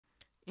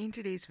In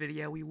today's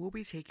video, we will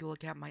be taking a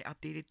look at my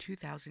updated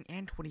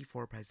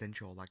 2024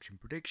 presidential election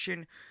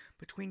prediction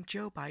between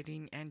Joe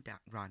Biden and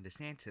Ron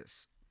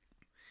DeSantis.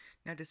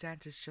 Now,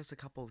 DeSantis just a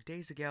couple of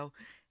days ago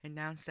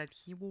announced that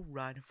he will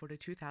run for the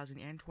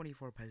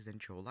 2024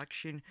 presidential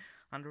election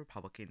on the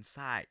Republican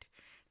side.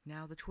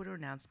 Now, the Twitter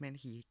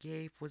announcement he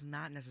gave was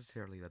not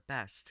necessarily the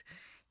best,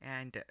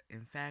 and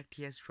in fact,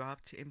 he has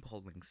dropped in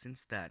polling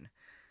since then.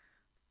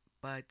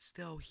 But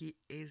still, he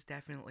is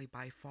definitely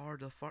by far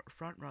the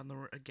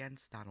frontrunner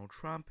against Donald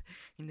Trump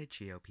in the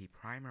GOP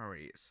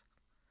primaries.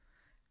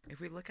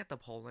 If we look at the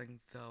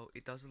polling, though,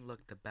 it doesn't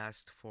look the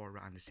best for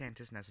Ron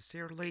DeSantis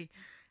necessarily,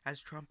 as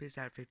Trump is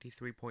at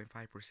 53.5%,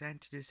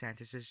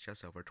 DeSantis is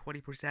just over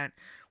 20%,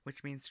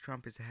 which means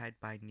Trump is ahead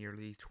by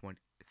nearly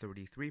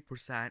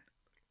 33%.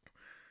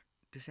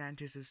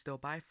 DeSantis is still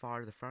by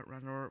far the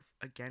frontrunner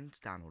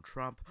against Donald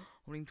Trump,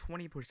 holding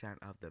 20%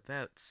 of the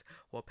votes,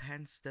 while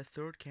Pence, the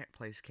third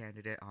place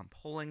candidate on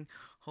polling,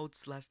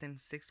 holds less than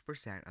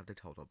 6% of the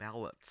total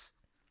ballots.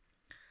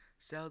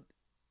 So,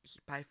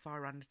 by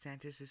far, Ron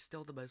DeSantis is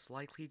still the most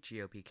likely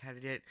GOP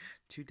candidate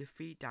to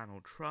defeat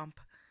Donald Trump,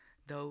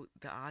 though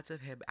the odds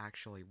of him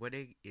actually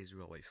winning is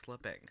really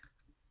slipping.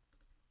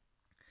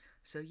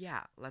 So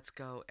yeah, let's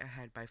go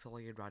ahead by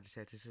filling in Ron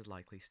DeSantis'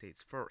 likely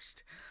states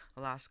first.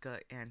 Alaska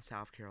and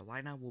South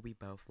Carolina will be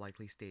both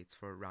likely states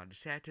for Ron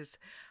DeSantis.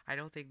 I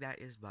don't think that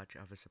is much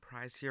of a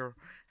surprise here,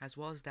 as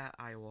well as that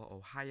Iowa,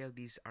 Ohio,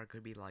 these are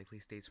going to be likely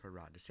states for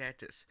Ron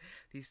DeSantis.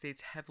 These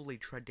states heavily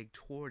trending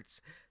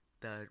towards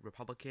the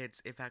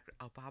Republicans. In fact,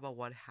 Obama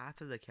won half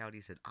of the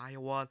counties in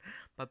Iowa,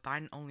 but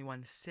Biden only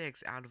won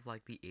 6 out of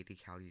like the 80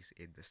 counties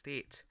in the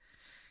state.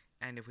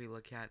 And if we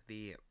look at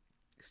the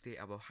state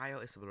of Ohio,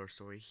 a similar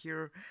story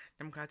here.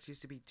 Democrats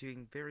used to be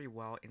doing very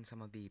well in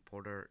some of the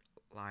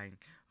borderline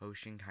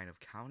ocean kind of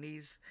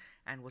counties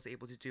and was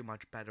able to do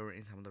much better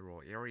in some of the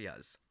rural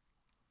areas.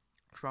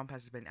 Trump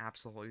has been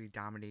absolutely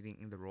dominating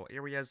in the rural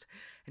areas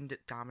and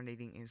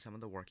dominating in some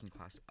of the working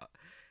class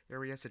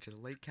areas such as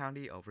Lake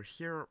County over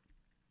here,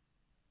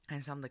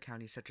 and some of the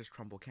counties such as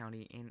Trumbull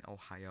County in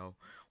Ohio,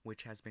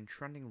 which has been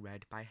trending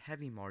red by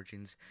heavy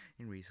margins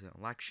in recent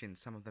elections,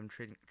 some of them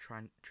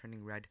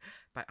trending red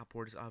by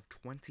upwards of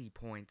 20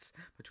 points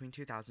between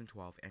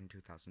 2012 and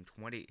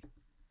 2020.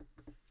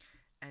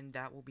 And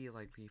that will be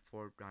likely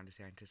for Ron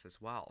DeSantis as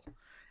well.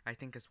 I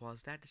think as well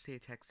as that, the state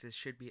of Texas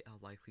should be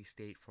a likely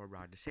state for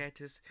Ron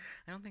DeSantis.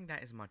 I don't think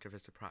that is much of a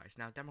surprise.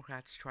 Now,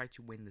 Democrats tried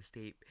to win the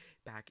state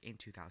back in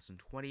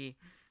 2020,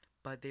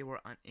 but they were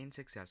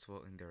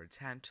unsuccessful in their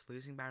attempt,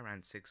 losing by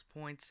around 6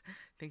 points,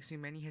 thanks to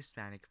many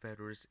Hispanic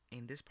voters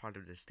in this part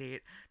of the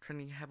state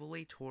trending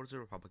heavily towards the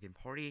Republican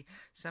Party.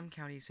 Some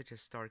counties, such as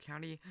Starr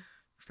County,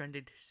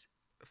 trended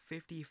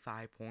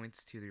 55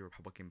 points to the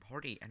Republican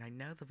Party, and I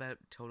know the vote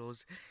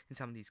totals in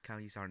some of these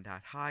counties aren't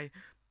that high,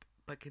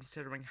 but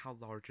considering how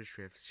large the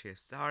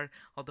shifts are,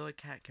 although it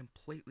can't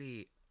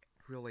completely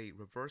really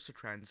reverse the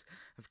trends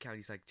of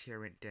counties like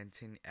Tarrant,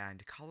 Denton,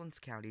 and Collins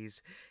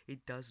counties,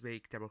 it does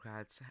make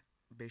Democrats'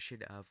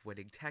 mission of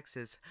winning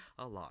Texas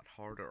a lot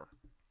harder.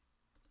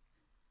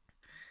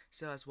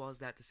 So as well as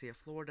that, the state of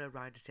Florida,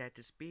 Ron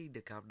DeSantis being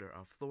the governor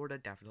of Florida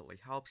definitely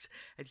helps,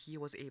 and he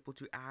was able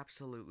to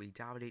absolutely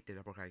dominate the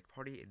Democratic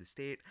Party in the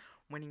state,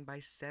 winning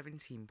by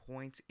 17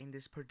 points in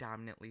this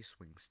predominantly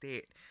swing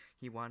state.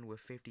 He won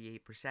with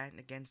 58%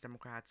 against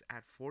Democrats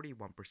at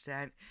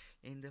 41%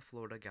 in the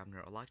Florida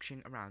governor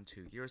election around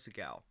 2 years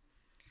ago.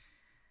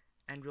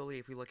 And really,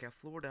 if we look at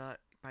Florida,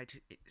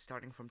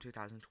 starting from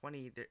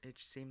 2020, it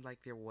seemed like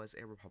there was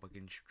a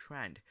Republican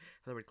trend.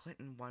 Hillary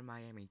Clinton won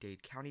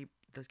Miami-Dade County,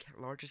 the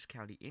largest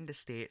county in the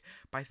state,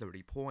 by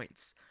 30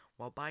 points,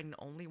 while Biden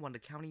only won the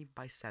county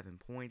by 7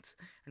 points,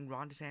 and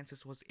Ron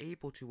DeSantis was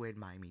able to win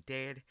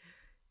Miami-Dade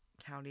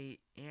County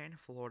and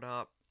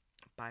Florida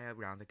by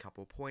around a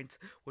couple points,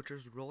 which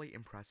was really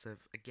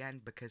impressive,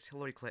 again, because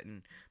Hillary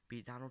Clinton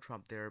beat Donald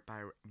Trump there by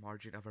a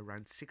margin of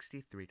around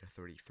 63 to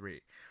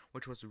 33,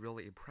 which was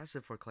really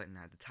impressive for Clinton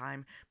at the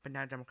time, but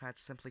now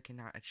Democrats simply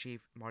cannot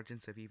achieve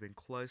margins of even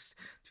close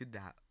to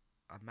that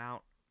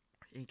amount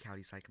in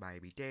counties like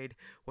Miami-Dade,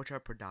 which are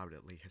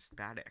predominantly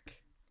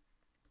Hispanic.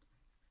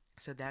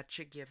 So that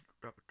should give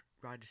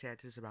Ron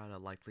DeSantis about a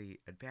likely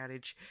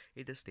advantage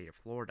in the state of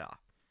Florida.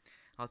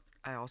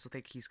 I also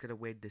think he's going to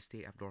win the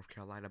state of North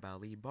Carolina by a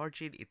lead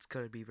margin. It's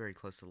going to be very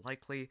close to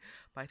likely,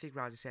 but I think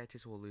Ron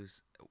DeSantis will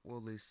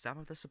lose some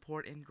of the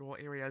support in rural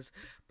areas,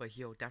 but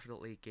he'll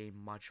definitely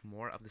gain much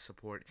more of the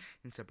support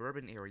in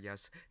suburban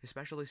areas,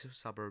 especially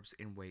suburbs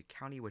in Wake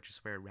County, which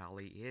is where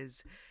Raleigh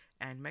is,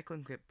 and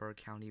Mecklenburg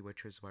County,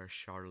 which is where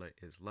Charlotte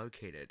is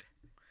located.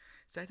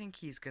 So I think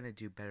he's going to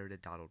do better than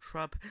Donald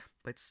Trump,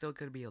 but still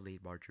going to be a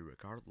lead margin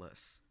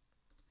regardless.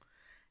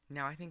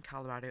 Now, I think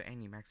Colorado and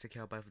New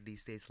Mexico, both of these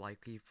states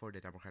likely for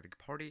the Democratic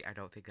Party. I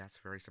don't think that's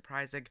very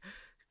surprising.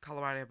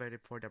 Colorado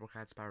voted for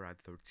Democrats by around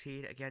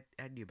 13, again,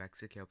 and New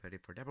Mexico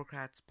voted for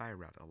Democrats by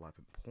around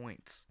 11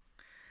 points.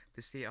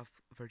 The state of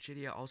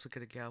Virginia also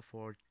going to go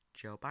for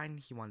Joe Biden.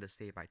 He won the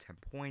state by 10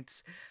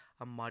 points,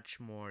 a much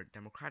more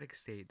Democratic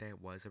state than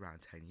it was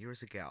around 10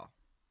 years ago.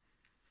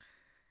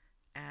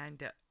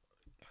 And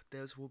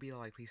those will be the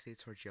likely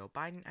states for Joe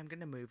Biden. I'm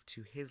gonna move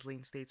to his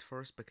lean states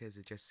first because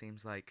it just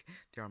seems like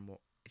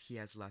he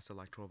has less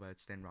electoral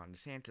votes than Ron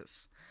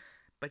DeSantis.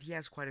 But he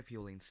has quite a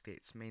few lean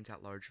states. Maine's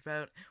at-large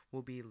vote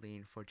will be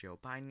lean for Joe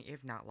Biden,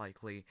 if not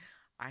likely.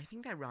 I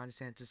think that Ron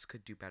DeSantis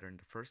could do better in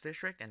the first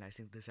district, and I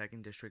think the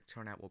second district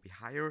turnout will be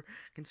higher,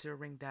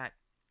 considering that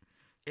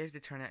if the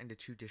turnout in the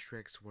two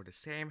districts were the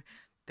same,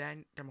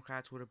 then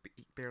Democrats would have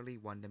barely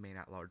won the Maine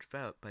at-large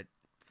vote. But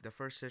the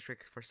first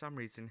district, for some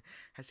reason,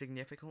 has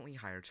significantly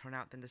higher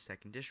turnout than the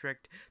second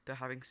district, though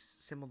having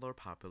similar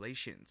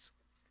populations.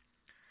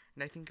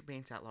 And I think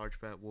Maine's at-large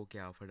vote will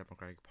go for the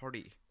Democratic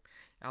Party.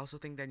 I also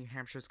think that New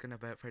Hampshire is going to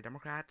vote for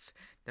Democrats.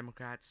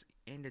 Democrats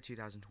in the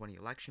 2020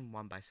 election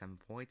won by 7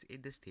 points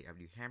in the state of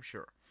New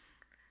Hampshire.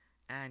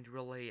 And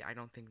really, I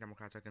don't think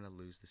Democrats are going to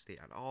lose the state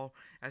at all,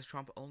 as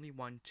Trump only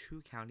won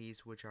 2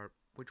 counties, which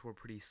were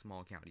pretty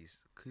small counties,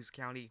 Coos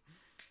County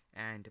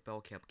and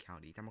Belknap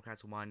County.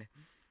 Democrats won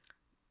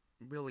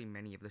really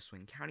many of the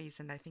swing counties,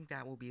 and I think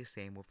that will be the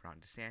same with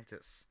Ron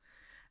DeSantis.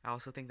 I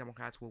also think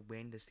Democrats will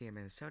win the state of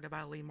Minnesota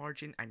by a lead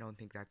margin. I don't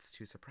think that's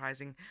too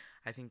surprising.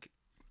 I think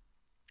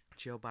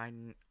Joe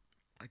Biden,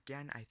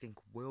 again, I think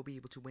will be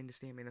able to win the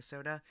state of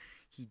Minnesota.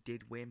 He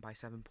did win by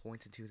 7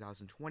 points in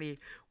 2020,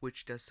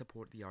 which does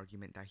support the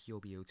argument that he'll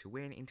be able to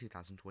win in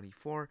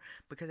 2024,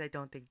 because I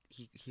don't think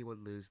he would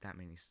lose that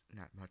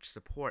much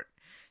support.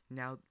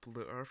 Now,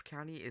 Blue Earth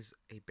County is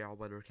a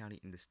bellwether county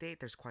in the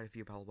state. There's quite a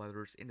few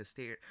bellwethers in the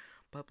state,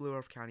 but Blue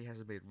Earth County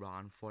has been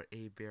run for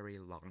a very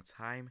long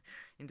time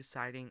in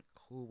deciding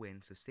who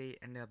wins the state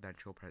in the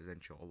eventual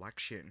presidential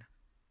election.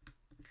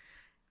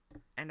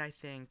 And I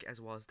think,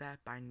 as well as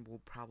that, Biden will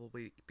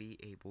probably be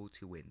able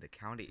to win the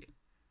county.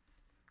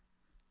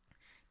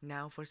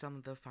 Now, for some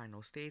of the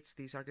final states,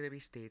 these are going to be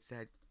states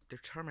that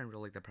determine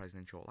really the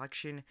presidential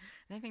election,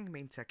 and I think the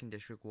main second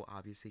district will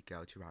obviously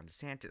go to Ron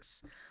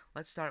DeSantis.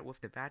 Let's start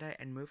with Nevada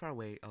and move our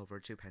way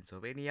over to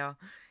Pennsylvania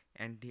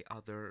and the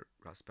other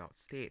Rust Belt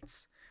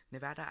states.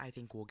 Nevada, I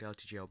think, will go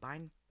to Joe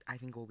Biden. I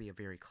think will be a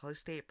very close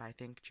state, but I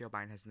think Joe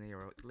Biden has a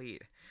narrow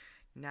lead.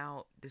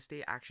 Now, the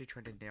state actually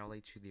trended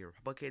narrowly to the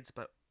Republicans,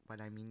 but when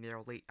I mean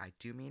narrowly, I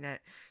do mean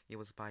it. It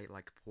was by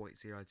like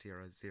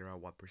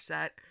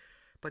 0.0001%,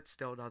 but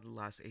still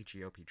nonetheless a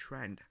GOP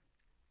trend.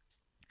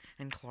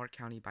 And Clark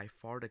County, by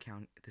far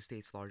the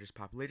state's largest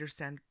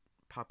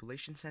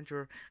population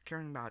center,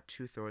 carrying about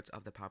 2/3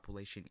 of the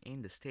population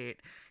in the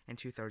state and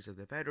 2/3 of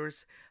the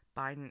voters,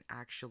 Biden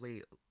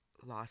actually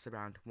lost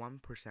around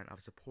 1%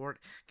 of support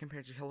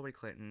compared to Hillary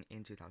Clinton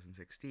in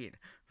 2016.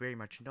 Very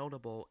much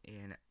notable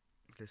in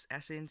this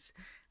essence,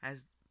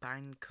 as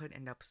Biden could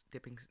end up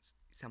dipping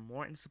some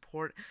more in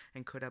support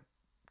and could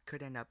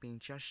end up being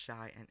just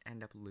shy and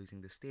end up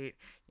losing the state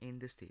in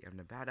the state of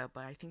Nevada.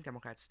 But I think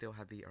Democrats still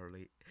have the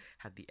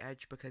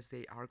edge because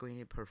they are going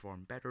to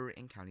perform better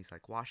in counties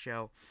like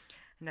Washoe,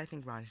 and I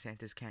think Ron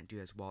DeSantis can't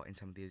do as well in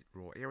some of these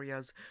rural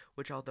areas,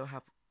 which although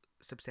have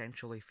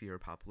substantially fewer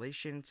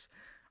populations,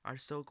 are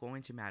still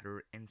going to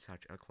matter in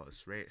such a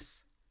close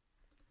race.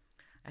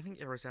 I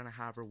think Arizona,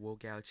 however, will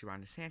go to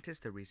Ron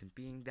DeSantis, the reason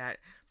being that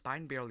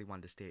Biden barely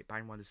won the state.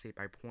 Biden won the state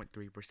by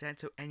 0.3%,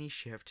 so any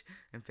shift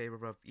in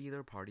favor of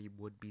either party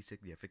would be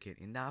significant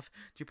enough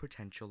to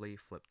potentially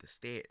flip the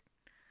state.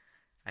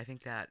 I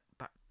think that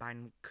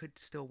Biden could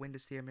still win the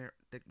state of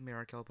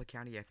Maricopa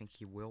County. I think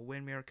he will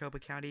win Maricopa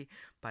County,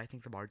 but I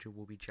think the margin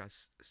will be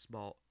just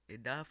small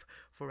enough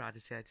for Ron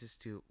DeSantis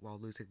to, while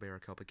losing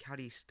Maricopa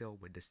County, still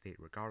win the state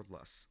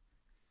regardless.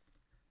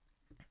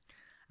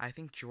 I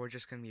think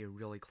Georgia's going to be a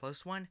really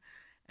close one,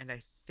 and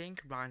I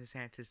think Ron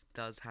DeSantis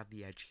does have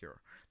the edge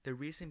here. The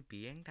reason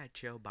being that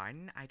Joe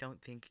Biden, I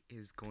don't think,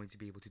 is going to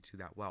be able to do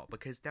that well,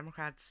 because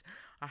Democrats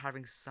are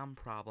having some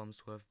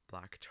problems with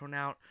black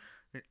turnout.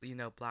 You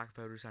know, black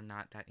voters are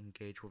not that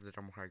engaged with the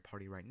Democratic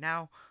Party right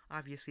now.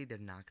 Obviously, they're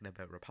not going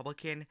to vote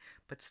Republican,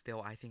 but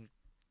still, I think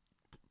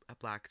a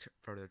black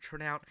voter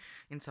turnout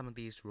in some of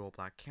these rural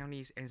black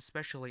counties, and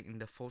especially in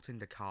the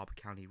Fulton-DeKalb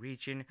County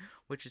region,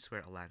 which is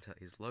where Atlanta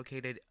is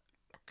located,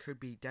 could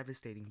be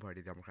devastating for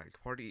the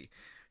Democratic Party.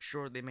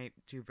 Sure, they may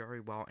do very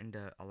well in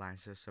the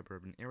Atlanta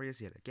suburban areas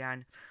yet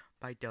again,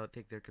 but I don't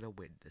think they're going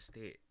to win the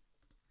state.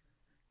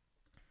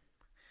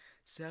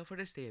 So for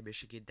the state of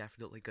Michigan,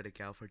 definitely going to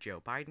go for Joe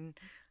Biden.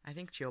 I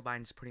think Joe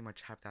Biden's pretty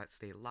much have that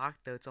state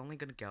locked, though it's only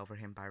going to go for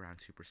him by around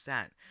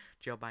 2%.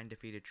 Joe Biden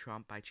defeated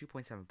Trump by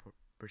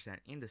 2.7%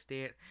 in the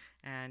state,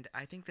 and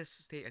I think this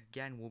state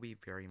again will be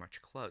very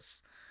much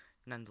close.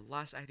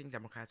 Nonetheless, I think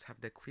Democrats have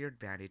the clear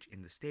advantage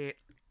in the state,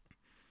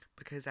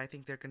 because I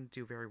think they're going to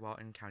do very well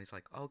in counties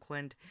like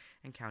Oakland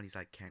and counties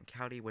like Kent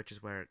County, which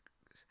is where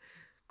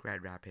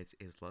Grand Rapids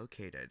is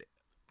located.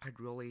 I'd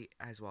really,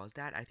 as well as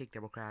that, I think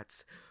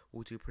Democrats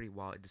will do pretty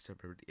well in the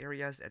suburban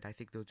areas, and I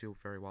think they'll do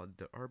very well in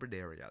the urban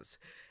areas.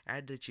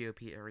 And the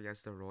GOP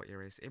areas, the rural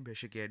areas in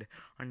Michigan,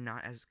 are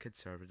not as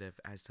conservative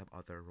as some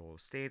other rural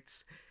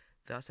states.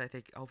 Thus, I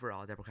think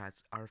overall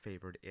Democrats are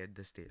favored in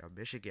the state of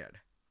Michigan.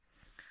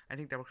 I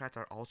think Democrats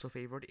are also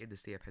favored in the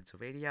state of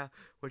Pennsylvania,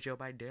 where Joe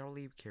Biden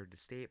narrowly carried the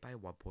state by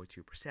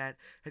 1.2%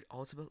 and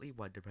ultimately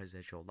won the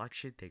presidential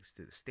election thanks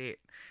to the state.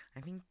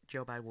 I think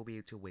Joe Biden will be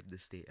able to win the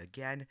state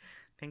again,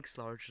 thanks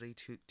largely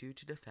due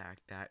to the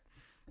fact that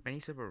many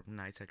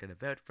suburbanites are going to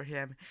vote for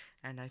him,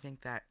 and I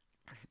think that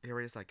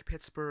areas like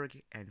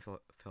Pittsburgh and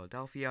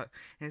Philadelphia,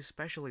 and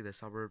especially the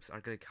suburbs,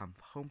 are going to come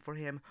home for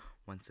him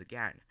once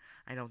again.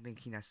 I don't think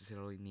he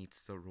necessarily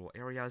needs the rural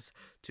areas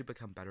to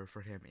become better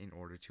for him in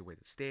order to win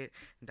the state,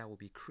 and that will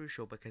be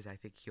crucial because I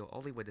think he'll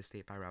only win the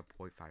state by around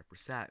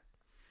 0.5%.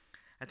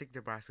 I think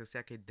Nebraska's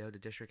second, though the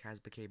district has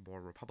become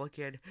more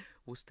Republican,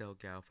 will still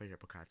go for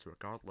Democrats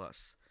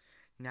regardless.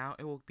 Now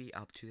it will be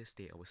up to the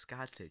state of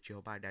Wisconsin.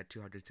 Joe Biden at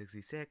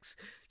 266,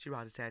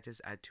 Ron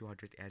DeSantis at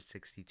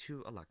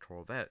 262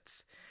 electoral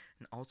votes.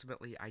 And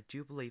ultimately, I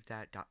do believe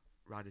that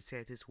Ron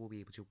DeSantis will be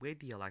able to win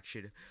the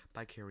election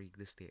by carrying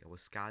the state of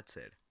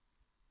Wisconsin.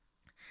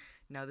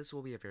 Now, this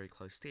will be a very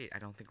close state. I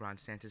don't think Ron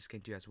DeSantis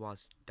can do as well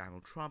as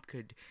Donald Trump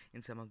could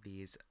in some of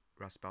these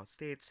Rust Belt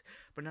states,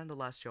 but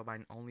nonetheless, Joe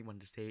Biden only won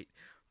the state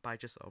by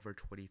just over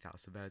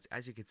 20,000 votes,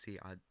 as you can see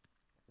on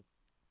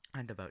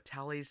the vote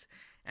tallies,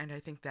 and I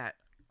think that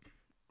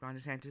Ron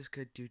DeSantis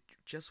could do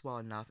just well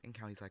enough in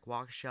counties like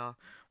Waukesha,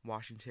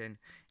 Washington,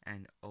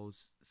 and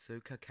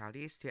Otsuka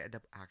counties to end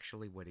up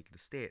actually winning the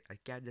state.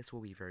 Again, this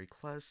will be very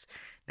close,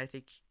 and I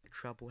think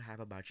Trump will have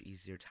a much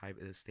easier time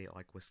in a state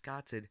like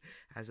Wisconsin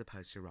as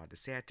opposed to Ron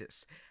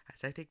DeSantis,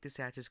 as I think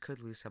DeSantis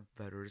could lose some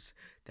voters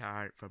that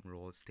aren't from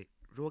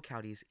rural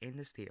counties in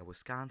the state of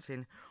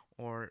Wisconsin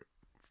or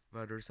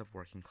voters of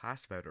working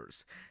class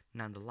voters.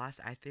 Nonetheless,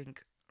 I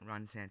think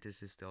Ron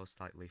DeSantis is still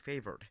slightly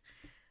favored.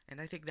 And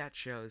I think that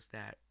shows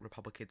that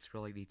Republicans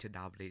really need to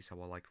nominate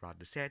someone like Ron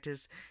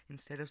DeSantis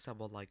instead of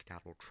someone like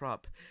Donald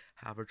Trump.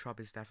 However,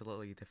 Trump is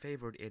definitely the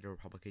favorite in the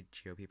Republican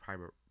GOP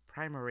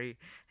primary,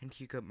 and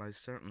he could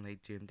most certainly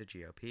doom the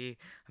GOP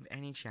of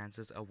any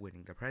chances of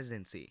winning the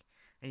presidency.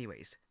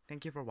 Anyways,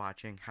 thank you for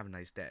watching. Have a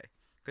nice day.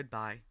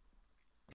 Goodbye.